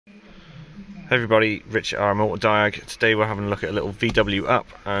Hey everybody, Rich at RMAutodiag. Today we're having a look at a little VW up,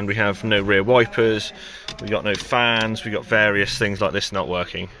 and we have no rear wipers, we got no fans, we got various things like this not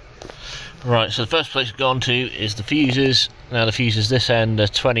working. Right, so the first place we've gone to is the fuses. Now the fuses this end are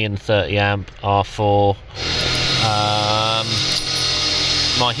 20 and 30 amp, are for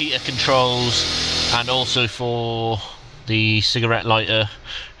my heater controls and also for the cigarette lighter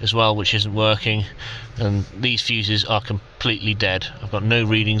as well, which isn't working. And these fuses are completely dead. I've got no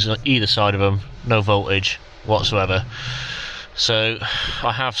readings on either side of them, no voltage whatsoever. So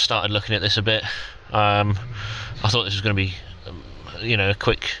I have started looking at this a bit. I thought this was going to be a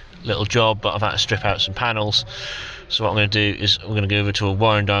quick little job, but I've had to strip out some panels. So what I'm going to do is I'm going to go over to a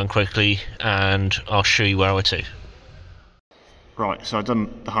wiring down quickly and I'll show you where we're to. Right, so I've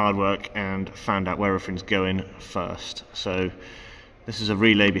done the hard work and found out where everything's going first. So this is a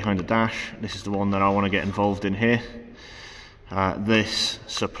relay behind the dash. This is the one that I want to get involved in here. This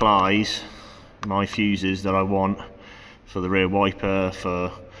supplies my fuses that I want for the rear wiper,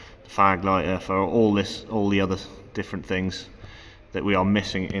 for the fag lighter, for all the other different things that we are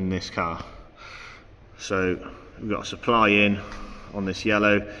missing in this car. So we've got a supply in on this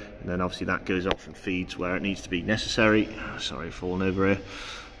yellow, and then obviously that goes off and feeds where it needs to be necessary. Sorry, falling over here.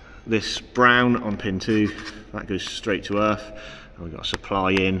 This brown on pin 2, that goes straight to earth. And we've got a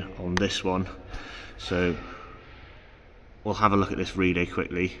supply in on this one. So we'll have a look at this relay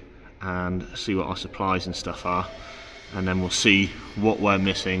quickly and see what our supplies and stuff are, and then we'll see what we're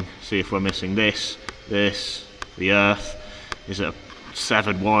missing, see if we're missing this, the earth. Is it a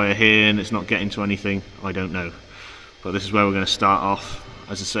severed wire here and it's not getting to anything? I don't know. But this is where we're going to start off.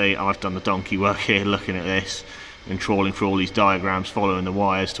 As I say, I've done the donkey work here looking at this and trawling through all these diagrams, following the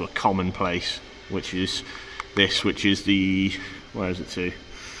wires to a common place, which is this, which is the, where is it to?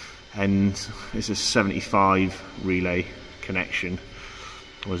 And it's a 75 relay connection.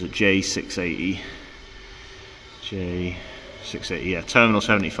 Or is it J680? J680, yeah, terminal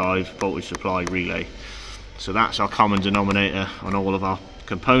 75 voltage supply relay. So that's our common denominator on all of our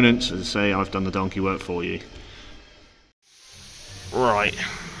components. As I say, I've done the donkey work for you. Right,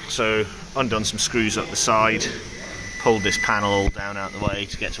 so undone some screws up the side, pulled this panel all down out the way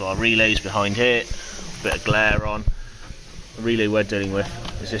to get to our relays behind here. A bit of glare on. The relay we're dealing with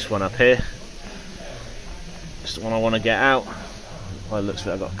is this one up here. It's the one I want to get out. By the looks of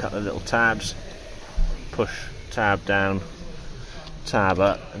it, I've got a couple of little tabs. Push tab down, tab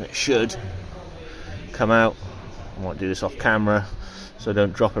up, and it should come out. I might do this off camera so I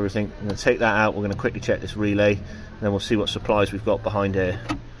don't drop everything. I'm going to take that out. We're going to quickly check this relay, and then we'll see what supplies we've got behind here.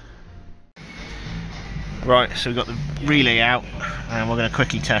 Right, so we've got the relay out and we're going to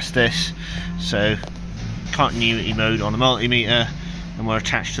quickly test this. So continuity mode on the multimeter, and we're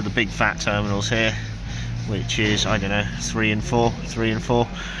attached to the big fat terminals here, which is, I don't know, 3 and 4.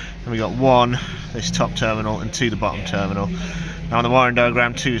 And we got 1 this top terminal and 2 the bottom terminal. Now on the wiring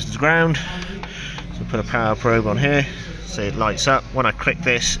diagram, 2 is the ground. So put a power probe on here, so it lights up. When I click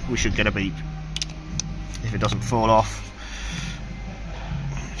this, we should get a beep if it doesn't fall off,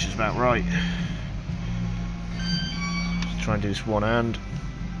 which is about right. Let's try and do this one hand.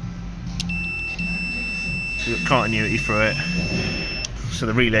 So we've got continuity through it, so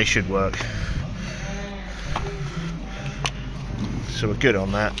the relay should work. So we're good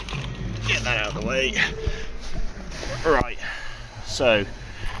on that. Get that out of the way. Right, so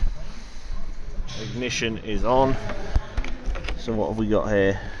ignition is on. So what have we got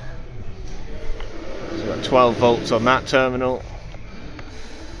here? So we've got 12 volts on that terminal.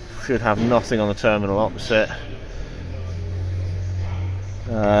 Should have nothing on the terminal opposite.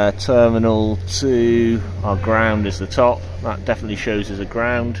 Terminal 2, our ground is the top. That definitely shows as a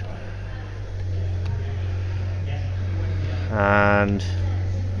ground. And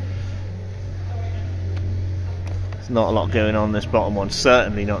there's not a lot going on this bottom one,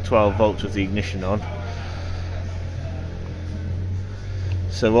 certainly not 12 volts with the ignition on.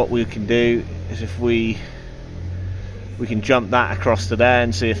 So what we can do is, if we can jump that across to there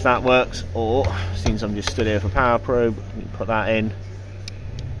and see if that works, or since I'm just stood here for power probe, we can put that in,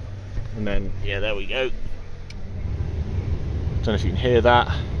 and then yeah, there we go. Don't know if you can hear that.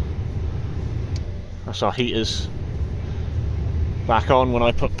 That's our heaters back on when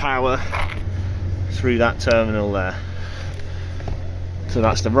I put power through that terminal there. So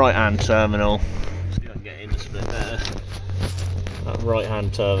that's the right hand terminal. See if I can get in a bit better. That right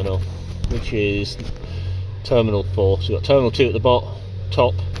hand terminal, which is terminal 4. So we've got terminal 2 at the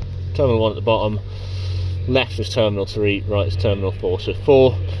top, terminal 1 at the bottom, left is terminal 3, right is terminal 4. So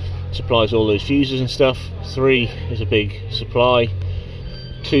 4 supplies all those fuses and stuff, 3 is a big supply,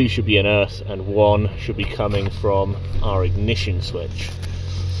 2 should be an earth, and 1 should be coming from our ignition switch.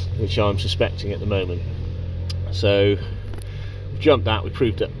 which I'm suspecting at the moment. So we've jumped that, we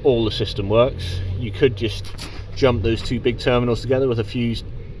proved that all the system works. You could just jump those two big terminals together with a fused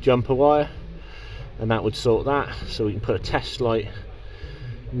jumper wire, and that would sort that. So we can put a test light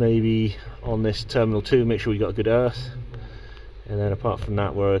maybe on this terminal 2, make sure we got a good earth, and then apart from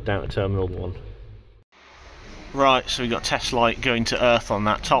that we're down to terminal 1. Right, so we've got a test light going to earth on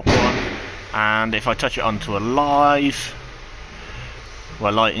that top one, and if I touch it onto a live,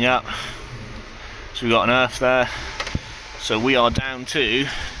 we're lighting up. So we've got an earth there. So we are down to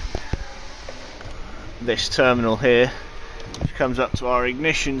this terminal here, which comes up to our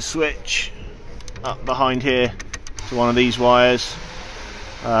ignition switch up behind here to one of these wires.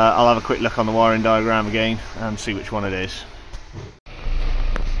 I'll have a quick look on the wiring diagram again and see which one it is.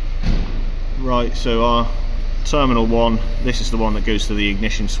 Right, so our terminal 1, this is the one that goes to the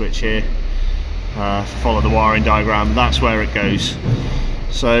ignition switch here. Follow the wiring diagram, that's where it goes.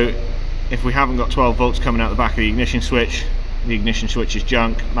 So if we haven't got 12 volts coming out the back of the ignition switch is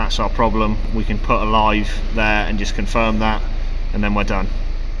junk, that's our problem. We can put a live there and just confirm that, and then we're done.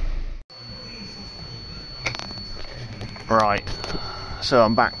 Right, so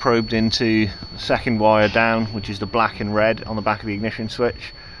I'm back probed into the second wire down, which is the black and red on the back of the ignition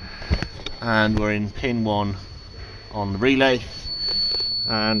switch, and we're in pin 1 on the relay,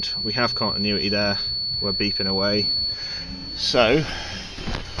 and we have continuity there, we're beeping away. So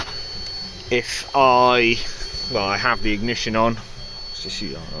if I have the ignition on,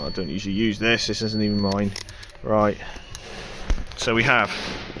 I don't usually use this isn't even mine. Right, so we have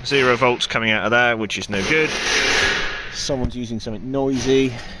 0 volts coming out of there, which is no good. Someone's using something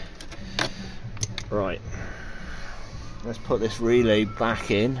noisy. Right, let's put this relay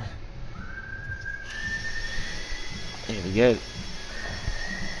back in. Here we go.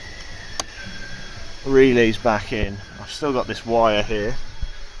 Relay's back in. I've still got this wire here.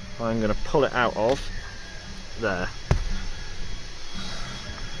 I'm going to pull it out of there.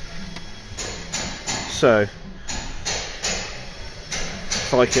 So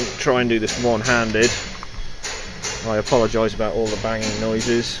if I can try and do this one-handed, I apologise about all the banging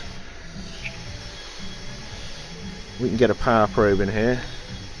noises. We can get a power probe in here,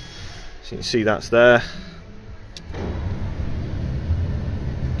 so you can see that's there.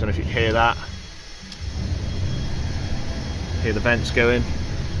 Don't know if you can hear that. Hear the vents going.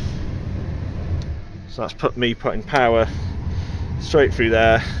 So that's putting power straight through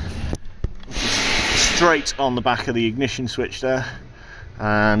there, straight on the back of the ignition switch there,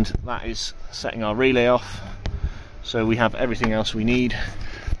 and that is setting our relay off. So we have everything else we need.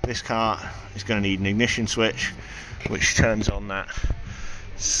 This car is going to need an ignition switch, which turns on that,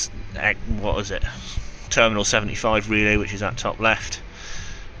 what is it, terminal 75 relay, which is at top left.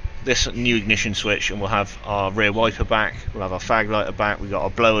 This new ignition switch, and we'll have our rear wiper back, we'll have our fag lighter back, we've got our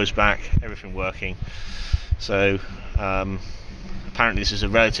blowers back, everything working. So apparently this is a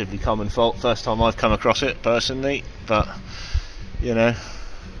relatively common fault, first time I've come across it personally, but you know,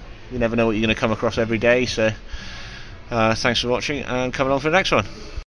 you never know what you're going to come across every day. So thanks for watching, and come along for the next one.